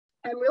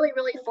I'm really,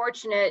 really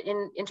fortunate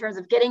in terms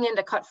of getting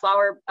into cut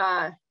flower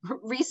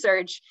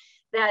research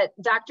that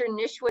Dr.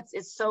 Nishwitz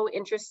is so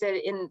interested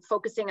in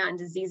focusing on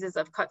diseases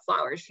of cut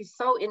flowers. She's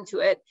so into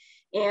it,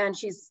 and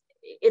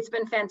it's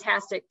been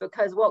fantastic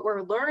because what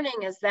we're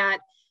learning is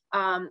that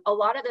a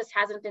lot of this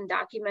hasn't been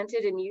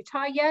documented in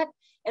Utah yet,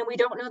 and we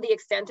don't know the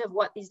extent of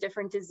what these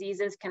different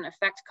diseases can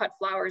affect cut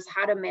flowers,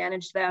 how to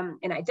manage them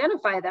and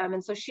identify them.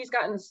 And so she's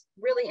gotten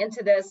really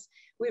into this.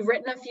 We've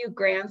written a few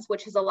grants,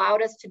 which has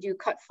allowed us to do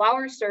cut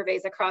flower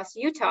surveys across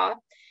Utah.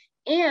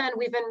 And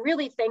we've been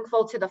really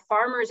thankful to the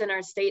farmers in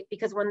our state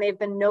because when they've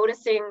been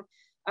noticing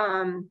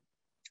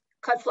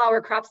cut flower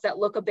crops that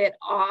look a bit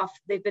off,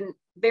 they've been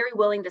very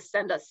willing to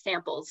send us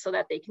samples so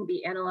that they can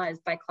be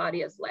analyzed by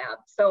Claudia's lab.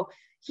 So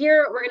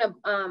here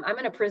I'm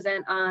gonna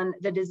present on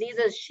the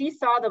diseases she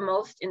saw the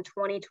most in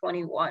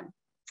 2021.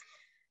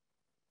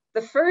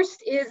 The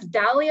first is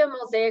Dahlia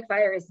mosaic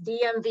virus,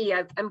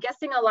 DMV. I'm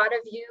guessing a lot of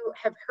you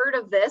have heard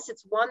of this.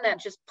 It's one that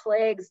just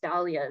plagues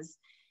dahlias.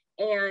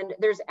 And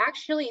there's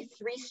actually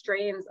 3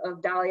 strains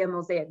of Dahlia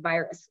mosaic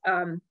virus.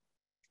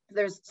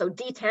 So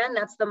D10,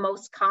 that's the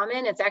most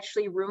common. It's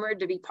actually rumored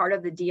to be part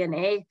of the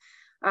DNA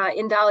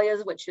in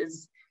dahlias, which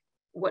is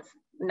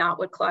not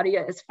what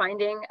Claudia is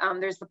finding.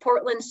 There's the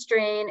Portland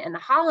strain and the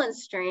Holland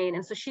strain.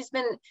 And so she's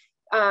been,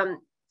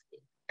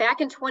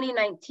 back in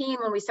 2019,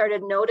 when we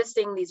started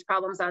noticing these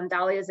problems on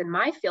dahlias in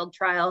my field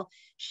trial,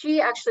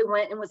 she actually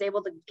went and was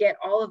able to get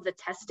all of the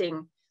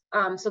testing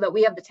so that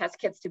we have the test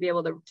kits to be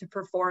able to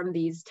perform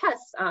these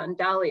tests on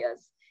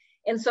dahlias.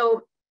 And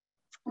so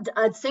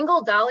a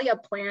single dahlia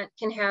plant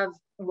can have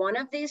one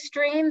of these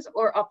strains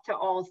or up to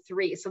all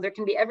 3. So there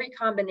can be every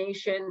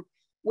combination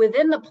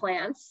within the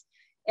plants.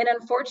 And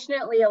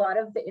unfortunately, a lot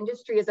of the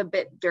industry is a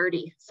bit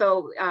dirty.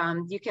 So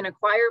you can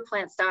acquire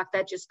plant stock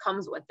that just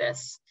comes with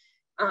this.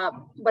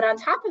 But on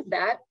top of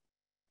that,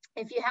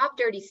 if you have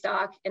dirty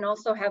stock and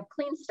also have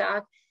clean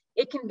stock,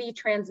 it can be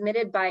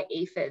transmitted by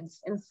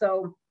aphids. And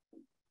so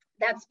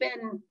that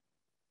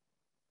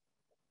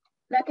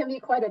can be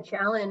quite a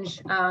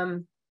challenge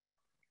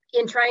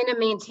in trying to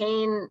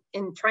maintain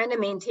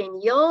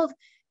yield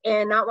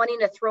and not wanting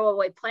to throw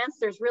away plants.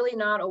 There's really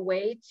not a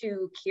way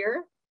to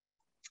cure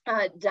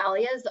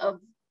dahlias of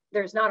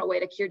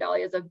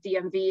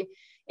DMV,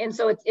 and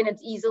so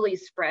it's easily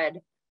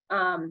spread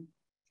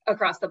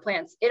across the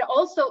plants.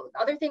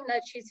 Other thing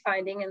that she's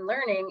finding and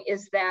learning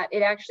is that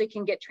it actually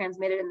can get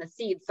transmitted in the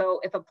seed. So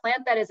if a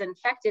plant that is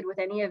infected with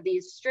any of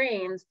these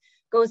strains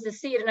goes to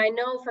seed, and I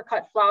know for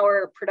cut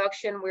flower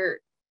production where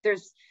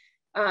there's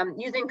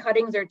using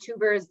cuttings or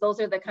tubers,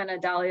 those are the kind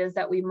of dahlias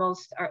that we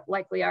most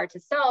likely are to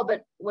sell.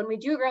 But when we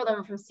do grow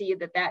them from seed,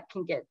 that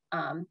can get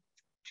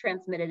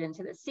transmitted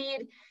into the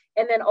seed.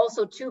 And then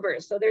also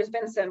tubers. So there's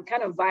been some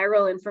kind of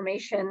viral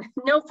information,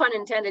 no pun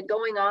intended,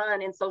 going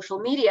on in social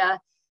media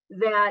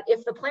that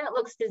if the plant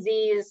looks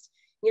diseased,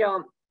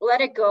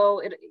 let it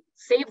go,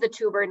 save the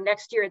tuber,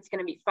 next year it's going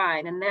to be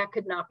fine. And that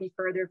could not be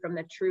further from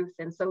the truth.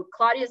 And so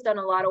Claudia's done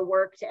a lot of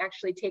work to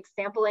actually take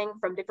sampling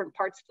from different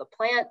parts of the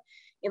plant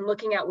in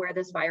looking at where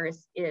this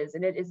virus is.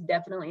 And it is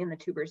definitely in the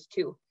tubers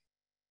too.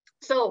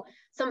 So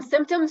some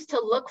symptoms to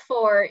look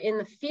for in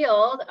the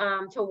field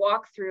to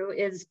walk through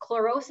is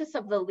chlorosis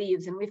of the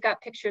leaves. And we've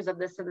got pictures of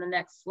this in the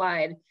next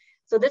slide.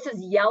 So this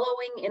is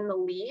yellowing in the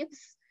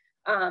leaves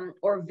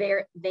or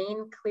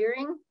vein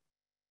clearing.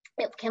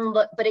 It can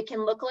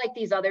look like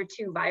these other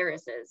 2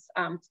 viruses,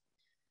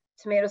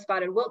 tomato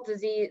spotted wilt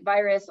disease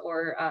virus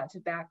or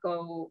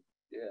tobacco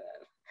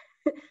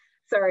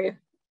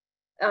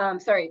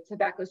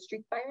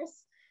streak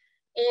virus.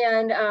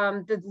 And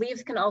the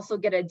leaves can also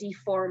get a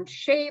deformed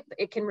shape.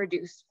 It can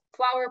reduce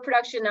flower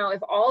production. Now,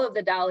 if all of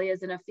the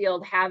dahlias in a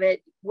field have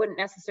it, wouldn't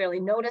necessarily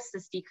notice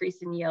this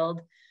decrease in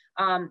yield,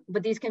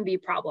 but these can be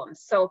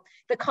problems. So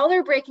the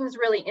color breaking is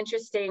really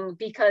interesting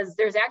because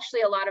there's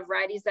actually a lot of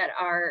varieties that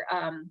are,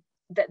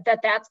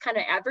 that's kind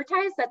of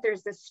advertised, that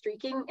there's this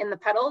streaking in the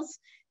petals.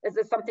 This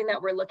is something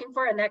that we're looking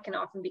for, and that can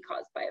often be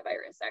caused by a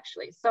virus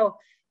actually. So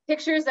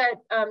pictures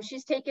that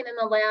she's taken in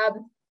the lab.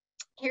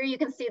 Here you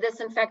can see this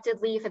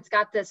infected leaf. It's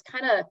got this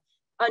kind of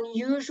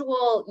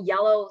unusual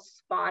yellow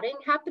spotting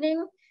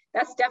happening.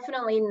 That's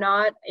definitely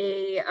not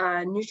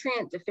a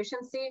nutrient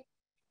deficiency.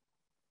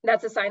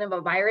 That's a sign of a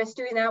virus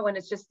doing that when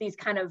it's just these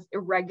kind of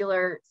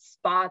irregular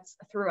spots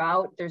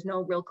throughout. There's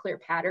no real clear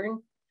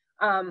pattern.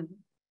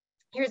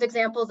 Here's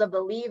examples of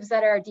the leaves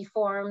that are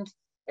deformed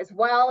as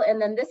well. And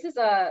then this is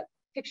a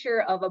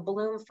picture of a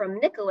bloom from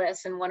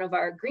Nicholas in one of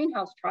our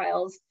greenhouse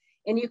trials.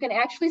 And you can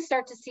actually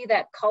start to see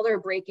that color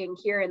breaking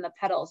here in the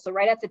petals. So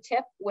right at the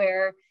tip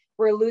where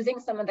we're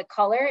losing some of the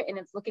color and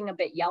it's looking a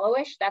bit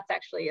yellowish, that's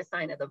actually a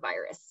sign of the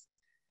virus.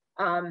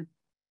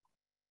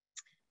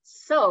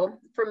 So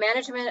for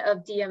management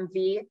of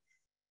DMV,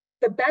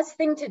 the best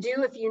thing to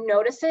do if you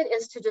notice it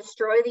is to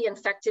destroy the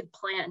infected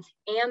plant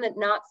and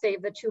not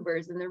save the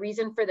tubers. And the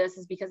reason for this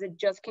is because it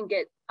just can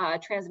get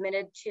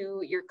transmitted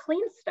to your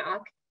clean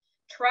stock.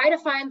 Try to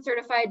find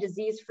certified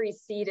disease-free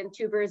seed and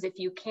tubers if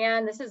you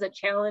can. This is a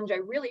challenge. I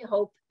really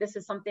hope this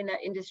is something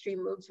that industry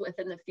moves with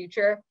in the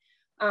future.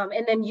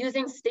 And then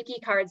using sticky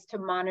cards to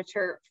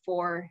monitor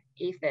for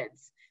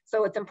aphids.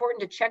 So it's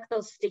important to check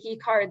those sticky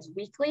cards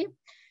weekly.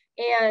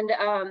 And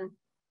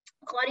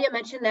Claudia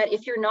mentioned that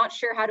if you're not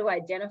sure how to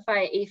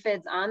identify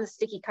aphids on the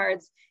sticky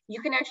cards,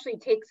 you can actually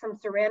take some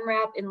saran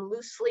wrap and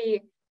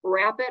loosely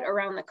wrap it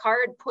around the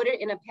card, put it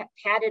in a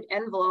padded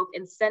envelope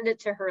and send it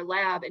to her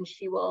lab, and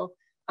she will,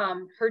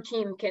 her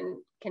team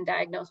can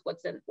diagnose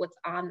what's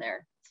on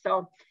there.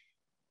 So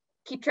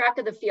keep track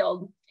of the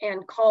field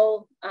and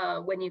call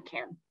when you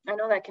can. I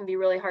know that can be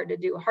really hard to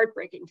do,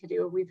 heartbreaking to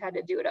do. We've had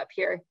to do it up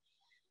here.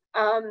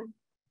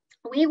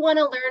 We want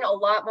to learn a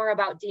lot more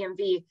about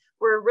DMV.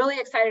 We're really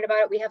excited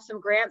about it. We have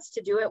some grants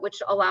to do it,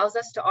 which allows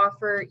us to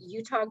offer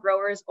Utah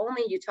growers,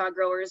 only Utah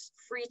growers,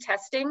 free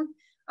testing.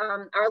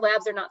 Our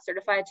labs are not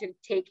certified to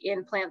take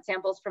in plant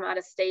samples from out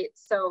of state.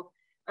 So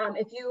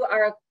if you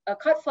are a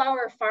cut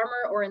flower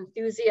farmer or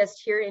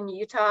enthusiast here in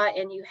Utah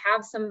and you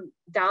have some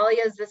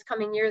dahlias this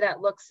coming year that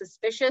look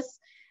suspicious,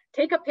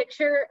 take a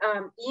picture,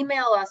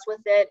 email us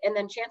with it, and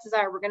then chances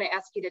are we're going to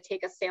ask you to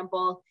take a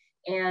sample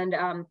and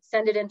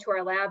send it into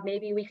our lab.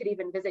 Maybe we could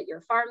even visit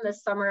your farm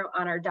this summer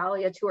on our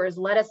dahlia tours.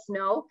 Let us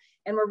know.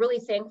 And we're really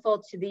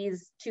thankful to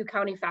these 2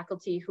 county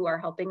faculty who are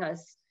helping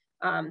us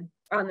on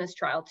this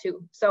trial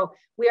too. So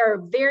we are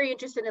very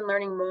interested in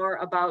learning more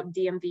about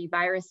DMV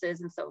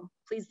viruses. And so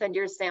please send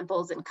your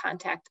samples and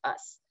contact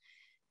us.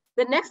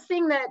 The next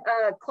thing that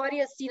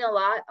Claudia's seen a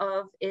lot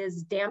of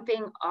is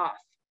damping off.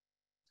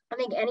 I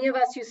think any of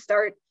us who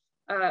start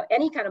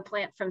any kind of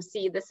plant from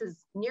seed, this is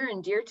near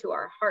and dear to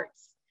our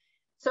hearts.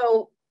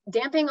 So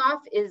damping off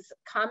is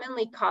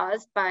commonly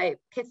caused by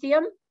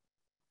Pythium.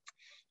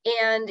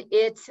 And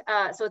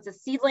so it's a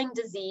seedling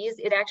disease.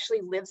 It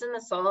actually lives in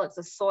the soil. It's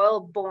a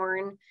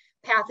soil-borne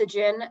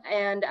pathogen.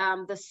 And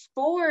the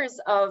spores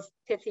of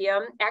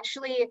Pythium,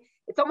 actually,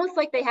 it's almost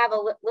like they have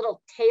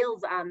little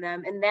tails on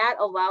them, and that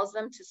allows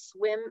them to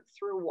swim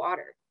through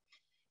water.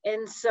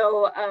 And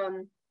so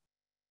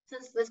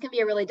this can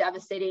be a really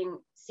devastating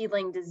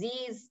seedling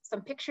disease.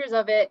 Some pictures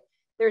of it.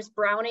 There's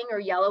browning or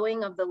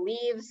yellowing of the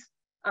leaves.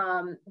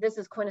 This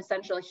is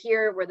quintessential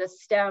here, where the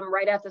stem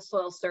right at the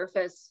soil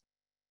surface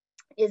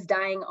is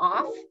dying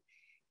off.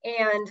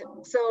 And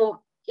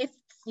so if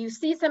you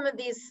see some of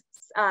these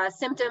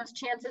symptoms,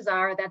 chances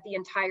are that the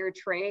entire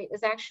tray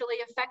is actually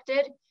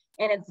affected,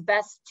 and it's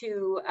best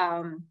to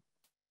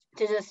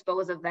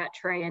dispose of that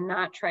tray and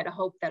not try to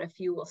hope that a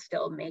few will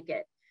still make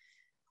it.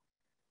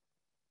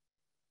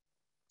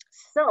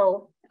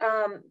 So,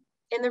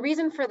 and the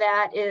reason for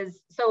that is,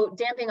 so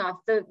damping off,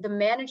 the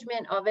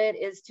management of it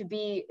is to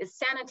be as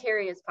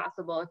sanitary as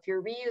possible. If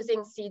you're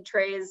reusing seed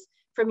trays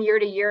from year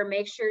to year,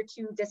 make sure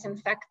to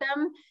disinfect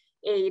them.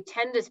 A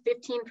 10 to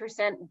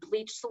 15%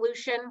 bleach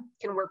solution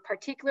can work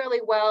particularly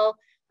well.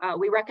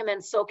 We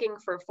recommend soaking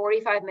for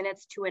 45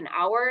 minutes to an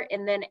hour.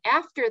 And then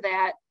after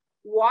that,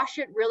 wash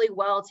it really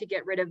well to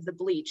get rid of the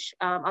bleach.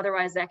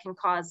 Otherwise, that can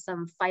cause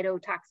some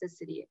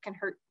phytotoxicity. It can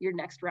hurt your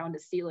next round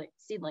of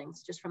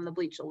seedlings just from the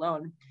bleach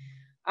alone.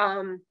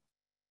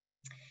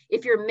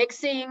 If you're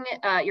mixing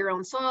your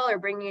own soil or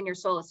bringing in your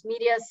solus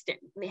media,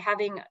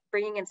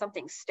 bringing in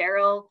something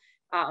sterile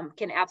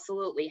can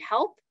absolutely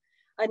help.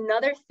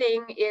 Another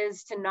thing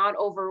is to not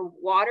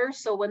overwater.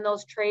 So when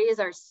those trays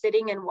are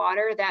sitting in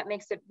water, that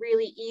makes it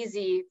really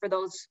easy for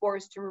those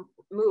spores to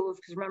move,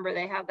 because remember,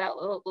 they have that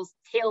those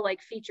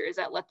tail-like features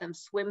that let them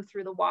swim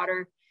through the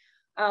water.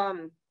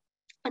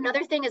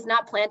 Another thing is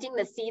not planting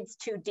the seeds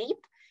too deep.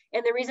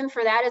 And the reason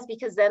for that is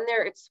because then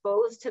they're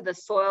exposed to the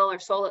soil or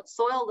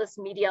soilless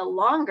media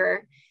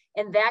longer,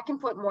 and that can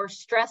put more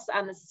stress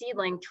on the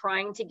seedling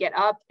trying to get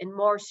up, and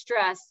more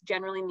stress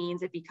generally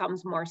means it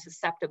becomes more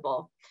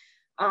susceptible.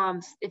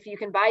 If you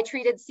can buy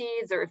treated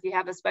seeds, or if you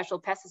have a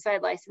special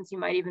pesticide license, you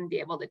might even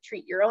be able to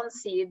treat your own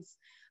seeds.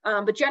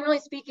 But generally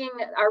speaking,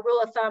 our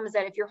rule of thumb is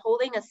that if you're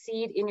holding a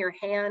seed in your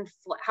hand,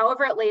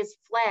 however it lays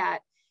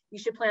flat, you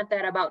should plant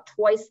that about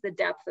twice the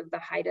depth of the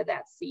height of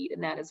that seed,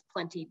 and that is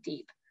plenty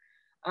deep.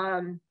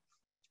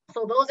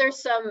 So those are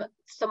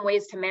some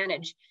ways to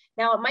manage.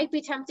 Now, it might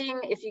be tempting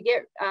if you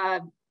get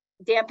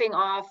damping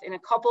off and a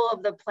couple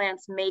of the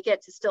plants make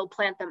it to still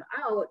plant them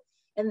out.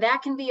 And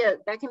that can be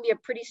a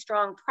pretty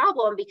strong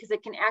problem, because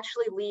it can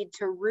actually lead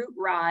to root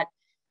rot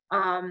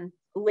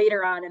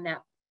later on in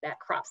that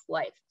crop's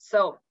life.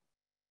 So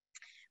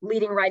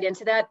leading right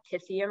into that,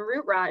 Pythium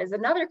root rot is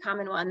another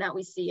common one that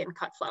we see in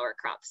cut flower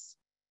crops.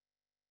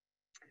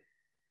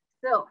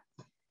 So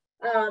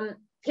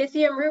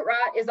Pythium root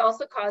rot is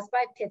also caused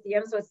by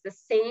Pythium. So it's the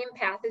same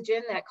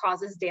pathogen that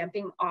causes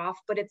damping off,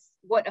 but it's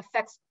what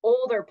affects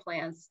older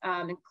plants,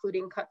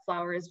 including cut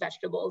flowers,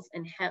 vegetables,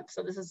 and hemp.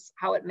 So this is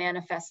how it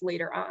manifests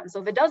later on.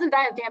 So if it doesn't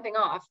die of damping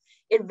off,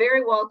 it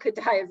very well could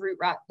die of root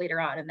rot later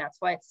on. And that's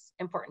why it's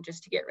important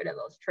just to get rid of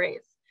those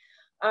trays.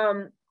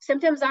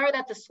 Symptoms are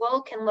that the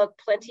soil can look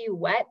plenty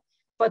wet,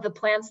 but the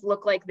plants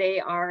look like they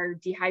are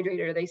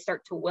dehydrated, or they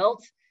start to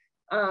wilt.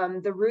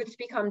 The roots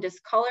become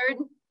discolored,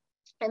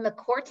 and the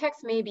cortex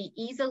may be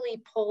easily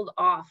pulled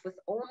off with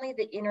only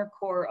the inner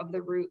core of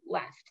the root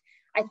left.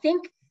 I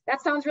think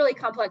that sounds really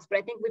complex, but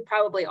I think we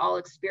probably all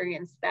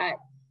experienced that.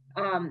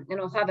 And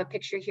I'll have a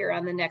picture here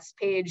on the next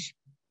page.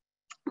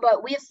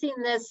 But we've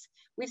seen this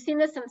in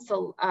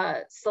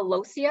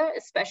celosia,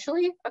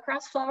 especially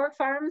across flower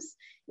farms.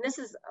 And this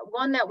is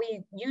one that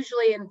we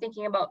usually, in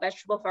thinking about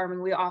vegetable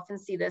farming, we often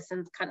see this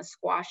in kind of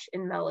squash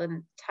and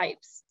melon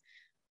types.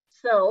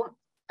 So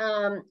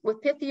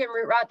with Pythium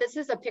root rot, this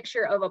is a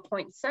picture of a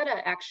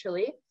poinsettia,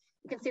 actually.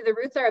 You can see the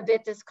roots are a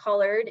bit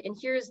discolored, and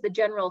here's the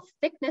general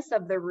thickness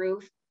of the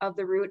root.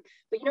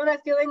 But you know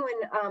that feeling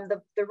when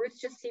the roots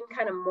just seem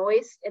kind of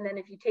moist, and then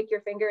if you take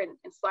your finger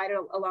and slide it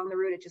along the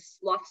root, it just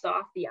sloughs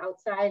off the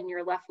outside and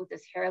you're left with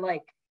this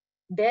hair-like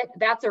bit?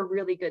 That's a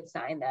really good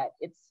sign that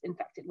it's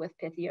infected with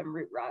Pythium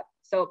root rot.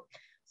 So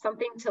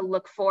something to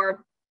look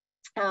for.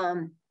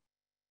 Let's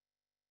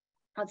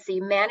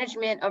see,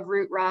 management of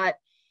root rot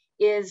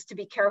is to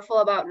be careful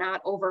about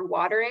not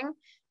overwatering.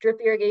 Drip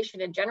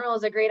irrigation in general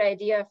is a great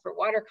idea for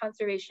water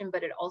conservation,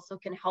 but it also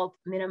can help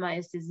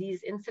minimize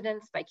disease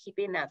incidence by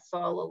keeping that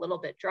soil a little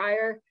bit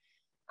drier.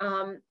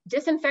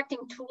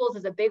 Disinfecting tools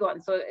is a big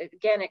one. So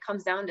again, it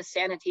comes down to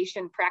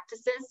sanitation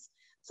practices.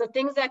 So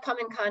things that come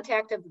in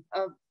contact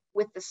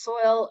with the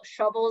soil,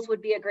 shovels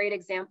would be a great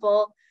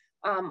example.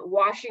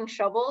 Washing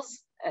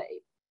shovels,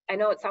 I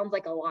know it sounds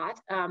like a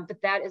lot,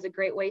 but that is a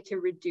great way to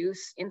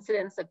reduce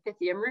incidence of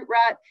Pythium root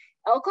rot.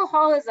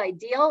 Alcohol is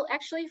ideal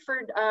actually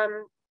for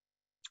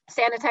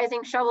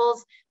sanitizing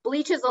shovels.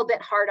 Bleach is a little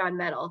bit hard on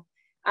metal.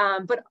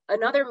 But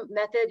another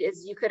method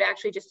is you could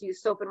actually just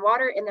use soap and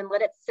water and then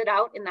let it sit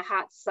out in the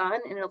hot sun,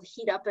 and it'll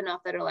heat up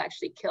enough that it'll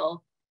actually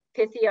kill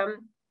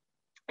Pythium.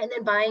 And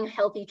then buying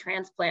healthy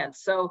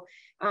transplants. So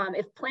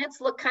if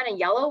plants look kind of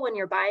yellow when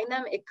you're buying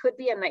them, it could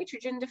be a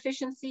nitrogen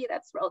deficiency.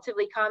 That's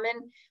relatively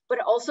common, but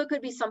it also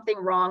could be something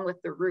wrong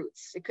with the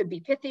roots. It could be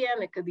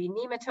Pythium, it could be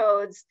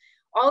nematodes,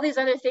 all these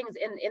other things.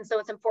 And so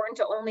it's important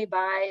to only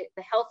buy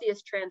the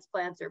healthiest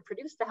transplants or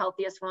produce the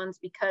healthiest ones,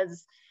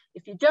 because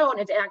if you don't,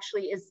 it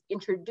actually is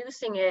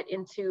introducing it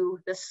into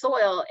the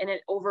soil and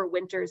it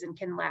overwinters and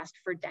can last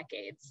for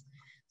decades.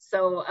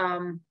 So,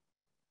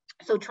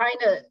 so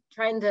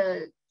trying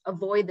to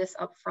avoid this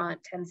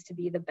upfront tends to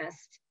be the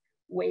best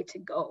way to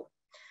go.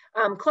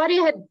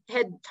 Claudia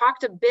had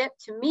talked a bit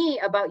to me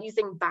about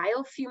using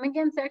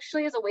biofumigants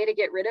actually as a way to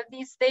get rid of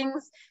these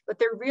things, but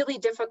they're really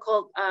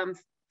difficult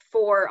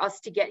for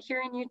us to get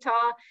here in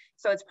Utah.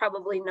 So it's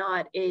probably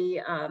not a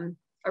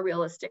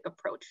realistic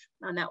approach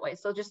on that way.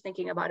 So just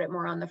thinking about it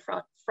more on the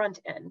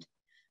front end.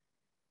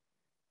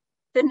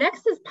 The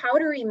next is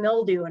powdery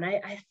mildew. And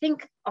I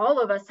think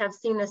all of us have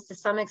seen this to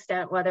some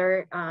extent,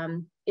 whether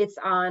it's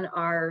on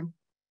our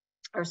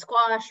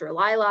squash or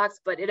lilacs,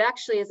 but it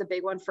actually is a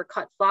big one for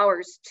cut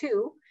flowers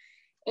too.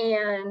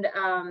 And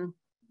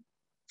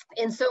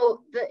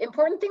so the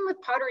important thing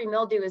with powdery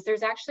mildew is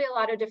there's actually a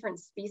lot of different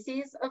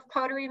species of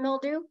powdery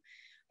mildew,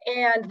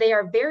 and they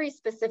are very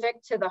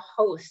specific to the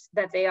host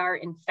that they are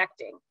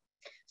infecting.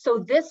 So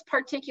this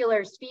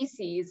particular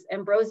species,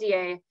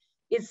 Ambrosiae,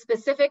 is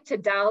specific to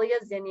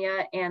Dahlia,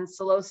 Zinnia, and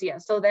Celosia.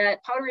 So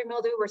that powdery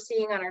mildew we're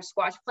seeing on our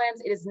squash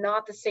plants, it is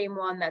not the same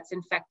one that's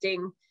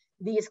infecting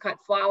these cut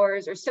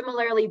flowers. Or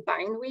similarly,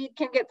 bindweed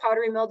can get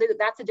powdery mildew.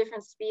 That's a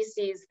different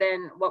species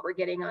than what we're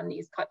getting on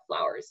these cut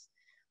flowers.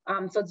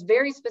 So it's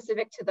very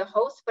specific to the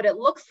host, but it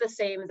looks the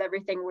same as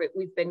everything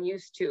we've been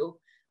used to,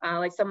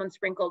 like someone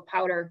sprinkled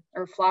powder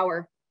or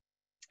flour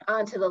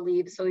onto the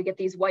leaves. So we get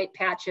these white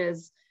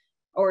patches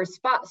or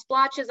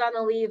splotches on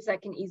the leaves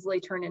that can easily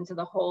turn into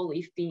the whole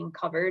leaf being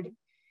covered.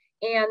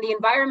 And the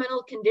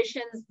environmental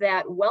conditions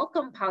that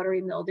welcome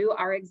powdery mildew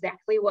are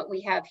exactly what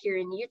we have here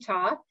in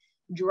Utah: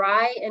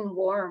 dry and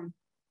warm.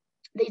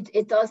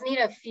 It does need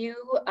a few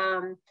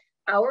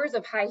hours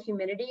of high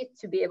humidity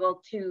to be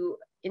able to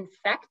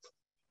infect,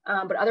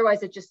 but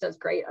otherwise it just does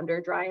great under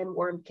dry and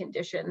warm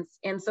conditions.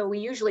 And so we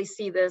usually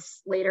see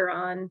this later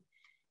on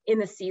in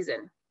the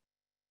season.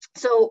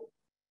 So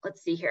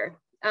let's see here.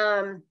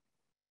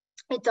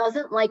 It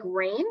doesn't like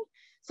rain.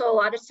 So a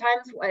lot of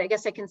times, I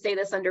guess I can say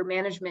this under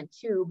management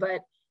too, but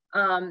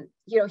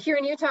you know, here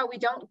in Utah, we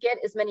don't get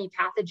as many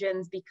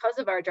pathogens because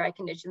of our dry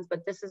conditions,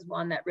 but this is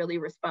one that really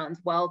responds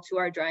well to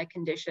our dry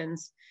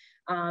conditions.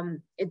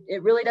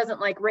 It really doesn't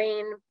like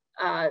rain.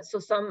 So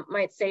some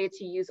might say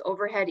to use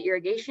overhead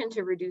irrigation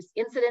to reduce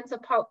incidence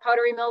of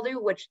powdery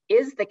mildew, which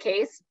is the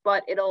case,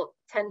 but it'll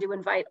tend to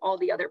invite all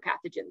the other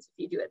pathogens if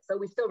you do it. So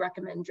we still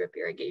recommend drip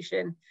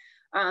irrigation,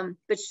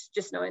 but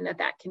just knowing that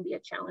that can be a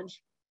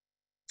challenge.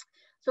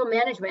 So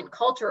management,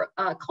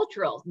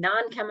 cultural,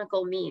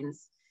 non-chemical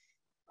means.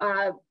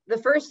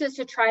 The first is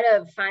to try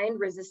to find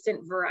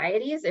resistant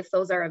varieties if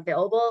those are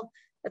available.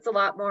 That's a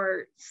lot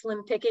more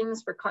slim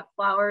pickings for cut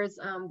flowers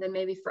than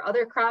maybe for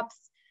other crops.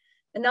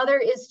 Another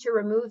is to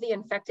remove the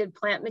infected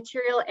plant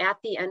material at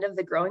the end of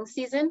the growing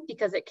season,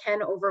 because it can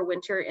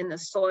overwinter in the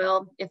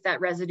soil if that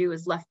residue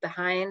is left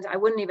behind. I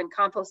wouldn't even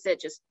compost it,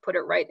 just put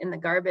it right in the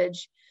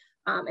garbage.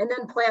 And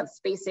then plant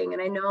spacing.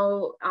 And I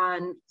know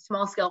on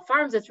small scale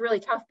farms, it's really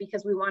tough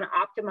because we want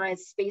to optimize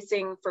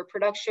spacing for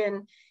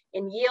production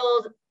In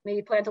yield,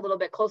 maybe plant a little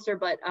bit closer,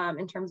 but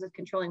in terms of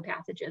controlling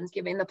pathogens,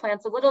 giving the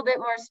plants a little bit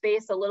more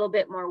space, a little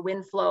bit more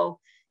wind flow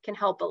can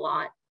help a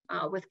lot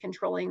with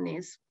controlling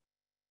these.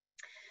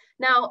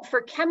 Now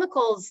for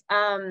chemicals,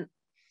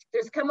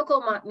 there's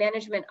chemical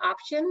management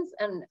options,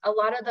 and a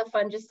lot of the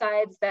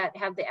fungicides that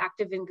have the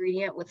active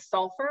ingredient with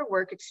sulfur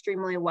work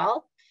extremely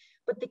well.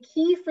 But the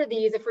key for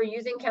these, if we're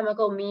using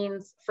chemical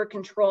means for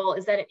control,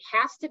 is that it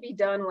has to be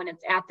done when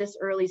it's at this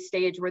early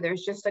stage where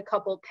there's just a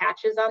couple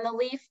patches on the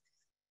leaf,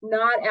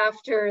 not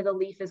after the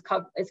leaf is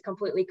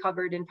completely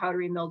covered in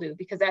powdery mildew,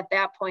 because at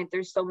that point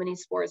there's so many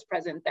spores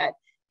present that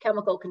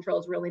chemical control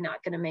is really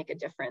not going to make a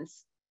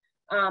difference.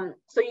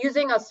 So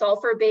using a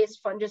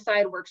sulfur-based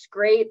fungicide works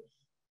great,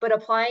 but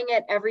applying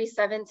it every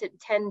 7 to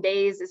 10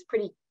 days is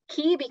pretty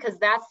key, because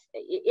that's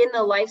in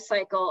the life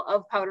cycle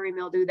of powdery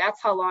mildew.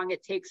 That's how long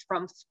it takes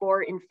from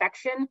spore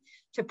infection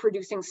to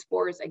producing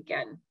spores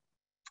again.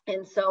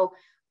 And so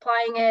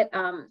applying it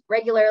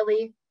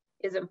regularly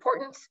is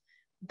important.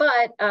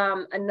 But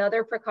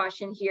another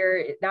precaution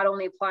here, not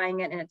only applying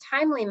it in a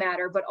timely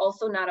manner, but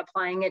also not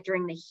applying it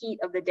during the heat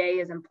of the day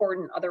is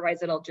important.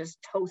 Otherwise, it'll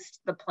just toast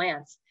the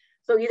plants.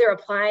 So either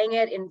applying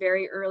it in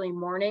very early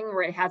morning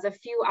where it has a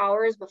few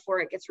hours before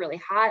it gets really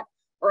hot,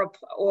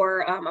 or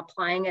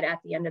applying it at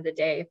the end of the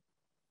day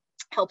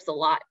helps a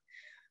lot.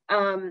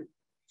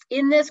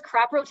 In this,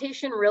 crop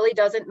rotation really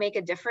doesn't make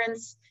a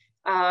difference.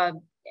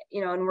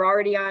 You know, and we're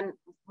already on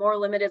more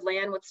limited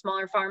land with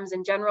smaller farms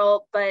in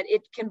general, but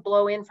it can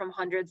blow in from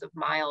hundreds of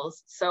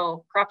miles.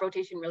 So crop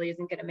rotation really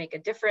isn't going to make a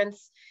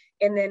difference.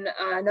 And then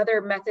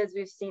another methods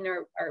we've seen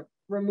are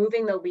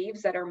removing the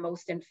leaves that are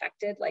most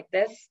infected, like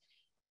this,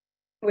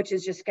 which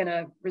is just going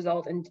to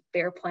result in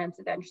bare plants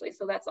eventually.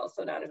 So that's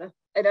also not an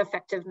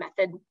effective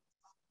method.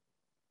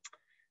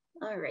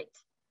 All right.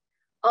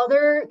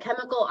 Other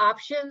chemical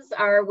options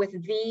are with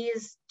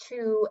these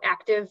two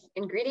active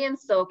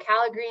ingredients. So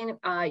Calagreen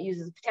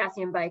uses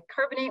potassium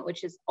bicarbonate,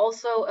 which is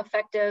also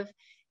effective,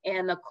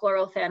 and the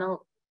chlorophenol,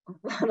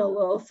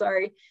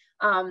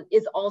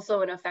 is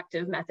also an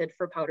effective method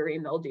for powdery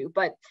mildew.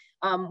 But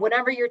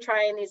whenever you're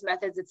trying these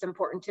methods, it's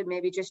important to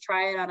maybe just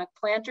try it on a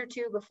plant or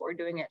two before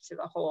doing it to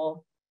the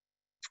whole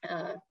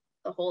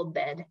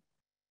bed.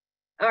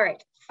 All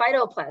right,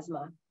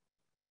 phytoplasma.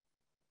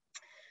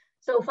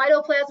 So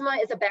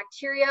phytoplasma is a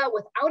bacteria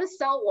without a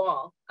cell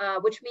wall,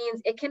 which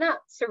means it cannot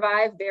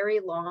survive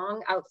very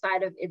long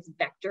outside of its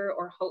vector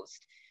or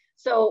host.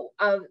 So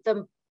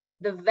the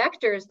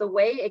vectors, the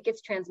way it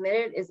gets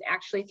transmitted is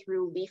actually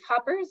through leaf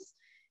hoppers.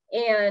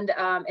 And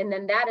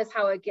then that is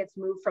how it gets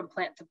moved from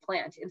plant to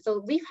plant. And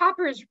so leaf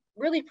hoppers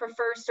really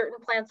prefer certain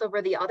plants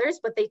over the others,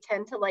 but they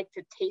tend to like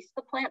to taste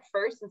the plant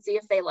first and see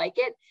if they like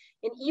it.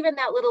 And even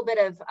that little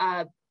bit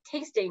of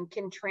tasting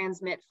can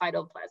transmit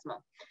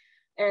phytoplasma.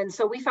 And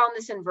so we found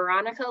this in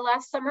Veronica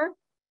last summer,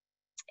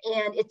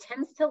 and it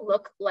tends to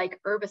look like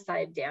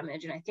herbicide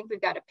damage. And I think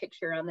we've got a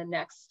picture on the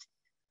next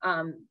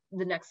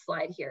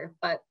slide here,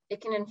 but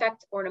it can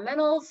infect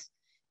ornamentals.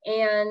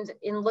 And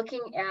in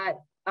looking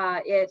at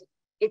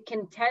it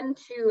can tend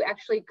to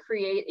actually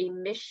create a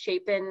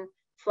misshapen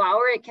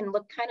flower. It can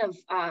look kind of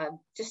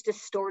just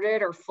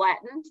distorted or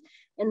flattened.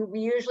 And we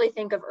usually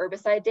think of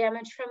herbicide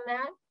damage from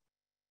that.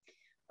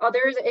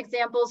 Other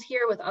examples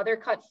here with other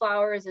cut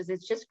flowers is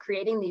it's just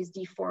creating these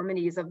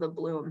deformities of the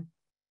bloom.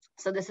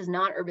 So this is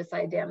not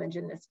herbicide damage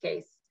in this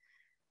case.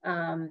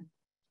 Let's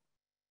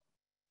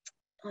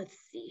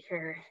see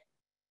here.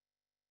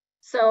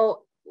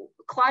 So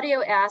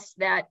Claudio asked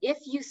that if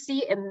you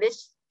see a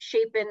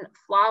misshapen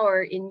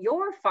flower in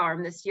your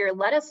farm this year,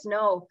 let us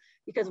know,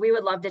 because we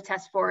would love to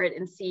test for it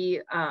and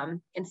see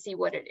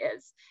what it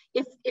is.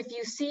 If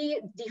you see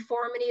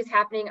deformities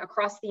happening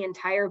across the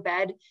entire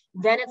bed,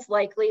 then it's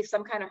likely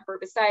some kind of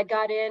herbicide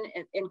got in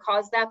and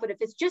caused that. But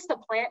if it's just a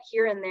plant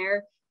here and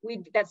there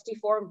that's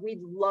deformed,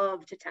 we'd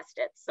love to test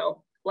it.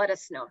 So let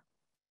us know.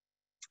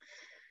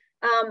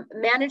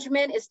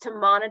 Management is to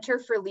monitor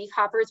for leaf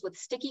hoppers with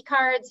sticky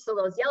cards. So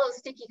those yellow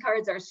sticky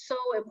cards are so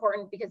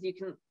important because you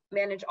can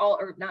manage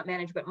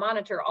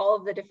monitor all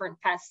of the different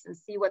pests and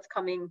see what's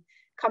coming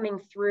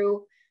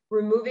through.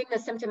 Removing the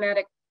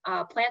symptomatic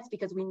plants,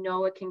 because we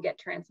know it can get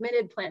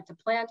transmitted plant to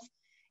plant,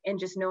 and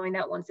just knowing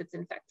that once it's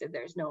infected,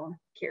 there's no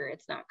cure.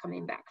 It's not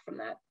coming back from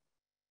that.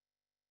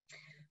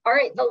 All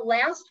right, the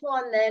last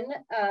one then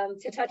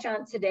to touch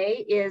on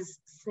today is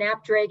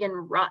snapdragon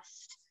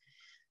rust.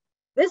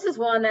 This is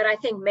one that I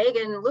think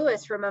Megan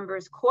Lewis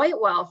remembers quite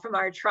well from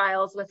our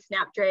trials with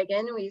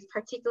snapdragon. We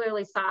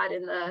particularly saw it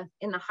in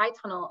the high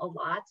tunnel a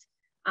lot,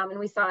 and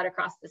we saw it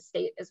across the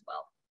state as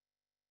well.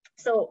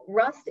 So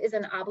rust is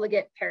an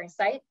obligate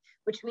parasite,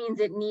 which means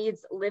it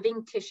needs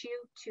living tissue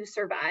to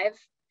survive.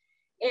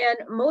 And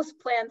most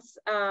plants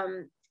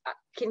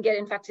can get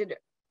infected.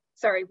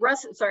 So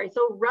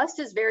rust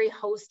is very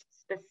host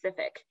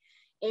specific,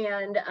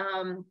 and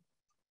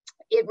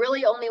it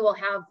really only will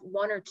have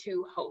 1 or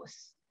 2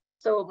 hosts.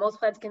 So most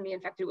plants can be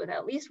infected with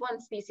at least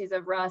 1 species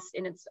of rust,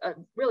 and it's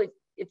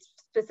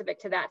specific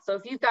to that. So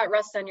if you've got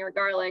rust on your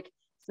garlic,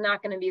 it's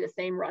not going to be the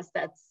same rust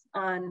that's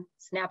on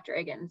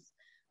snapdragons.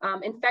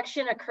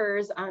 Infection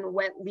occurs on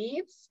wet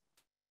leaves.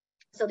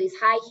 So these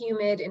high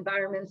humid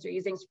environments or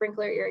using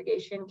sprinkler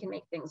irrigation can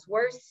make things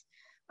worse.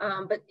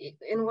 But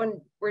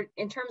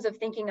in terms of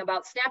thinking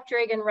about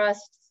snapdragon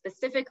rust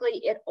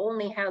specifically, it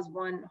only has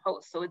one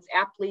host. So it's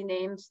aptly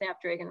named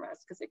snapdragon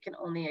rust because it can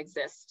only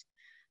exist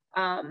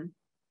on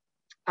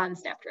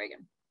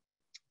snapdragon.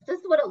 This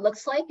is what it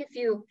looks like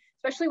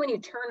especially when you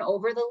turn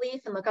over the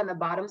leaf and look on the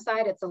bottom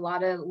side, it's a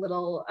lot of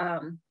little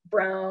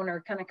brown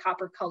or kind of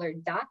copper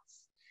colored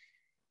dots.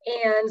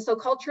 And so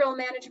cultural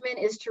management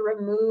is to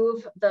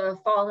remove the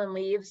fallen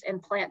leaves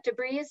and plant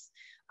debris.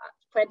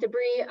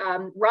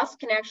 Rust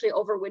can actually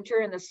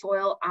overwinter in the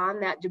soil on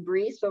that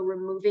debris, so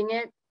removing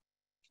it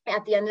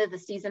at the end of the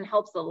season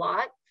helps a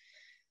lot.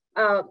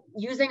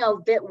 Using a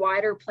bit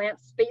wider plant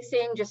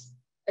spacing, just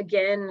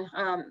again,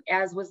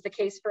 as was the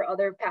case for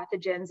other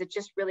pathogens, it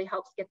just really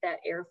helps get that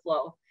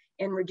airflow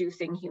and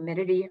reducing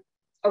humidity.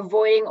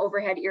 Avoiding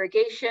overhead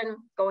irrigation,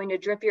 going to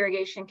drip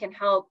irrigation can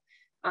help.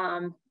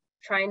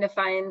 Trying to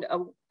find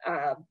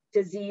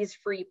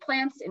disease-free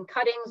plants in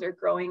cuttings or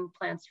growing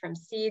plants from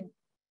seed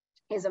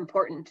is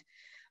important.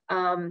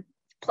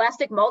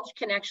 Plastic mulch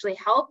can actually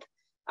help,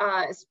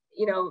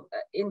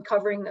 in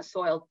covering the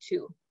soil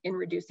too, in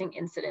reducing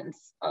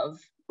incidence of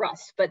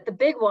rust. But the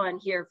big one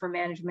here for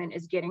management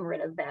is getting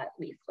rid of that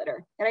leaf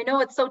litter. And I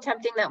know it's so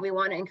tempting that we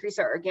want to increase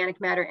our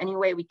organic matter any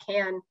way we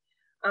can,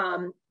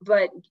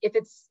 but if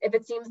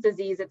it seems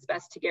disease, it's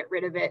best to get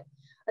rid of it.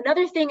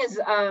 Another thing is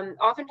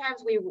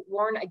oftentimes we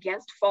warn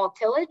against fall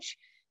tillage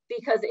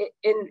because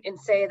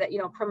say that,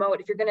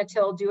 promote if you're going to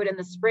till, do it in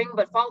the spring,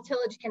 but fall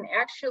tillage can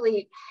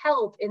actually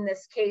help in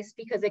this case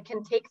because it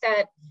can take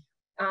that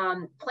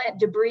plant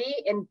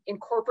debris and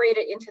incorporate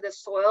it into the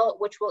soil,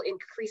 which will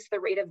increase the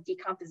rate of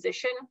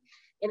decomposition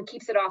and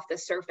keeps it off the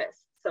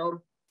surface.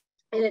 So,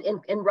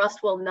 and rust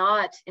will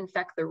not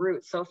infect the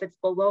roots. So if it's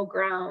below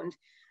ground,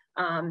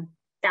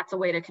 that's a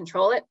way to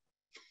control it.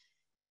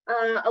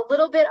 A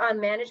little bit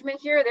on management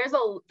here. There's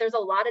a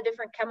lot of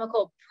different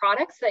chemical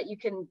products that you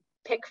can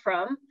pick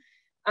from.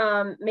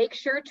 Make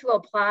sure to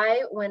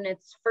apply when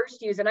it's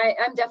first used. And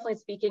I'm definitely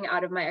speaking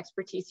out of my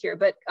expertise here,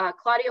 but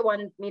Claudia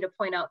wanted me to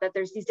point out that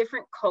there's these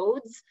different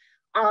codes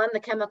on the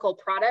chemical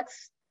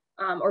products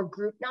or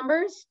group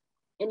numbers.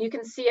 And you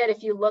can see it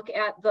if you look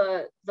at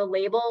the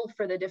label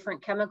for the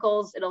different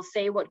chemicals, it'll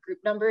say what group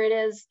number it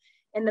is.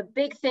 And the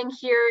big thing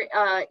here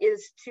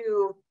is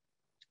to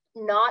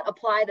not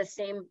apply the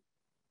same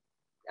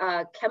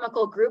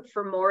chemical group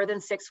for more than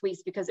 6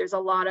 weeks because there's a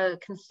lot of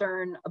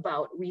concern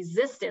about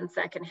resistance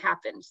that can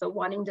happen. So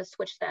wanting to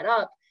switch that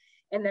up.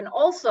 And then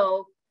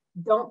also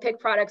don't pick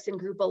products in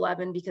group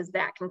 11 because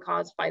that can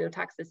cause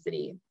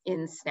phytotoxicity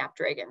in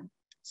snapdragon.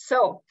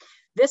 So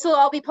this will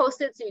all be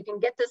posted so you can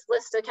get this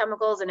list of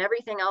chemicals and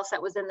everything else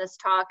that was in this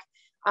talk.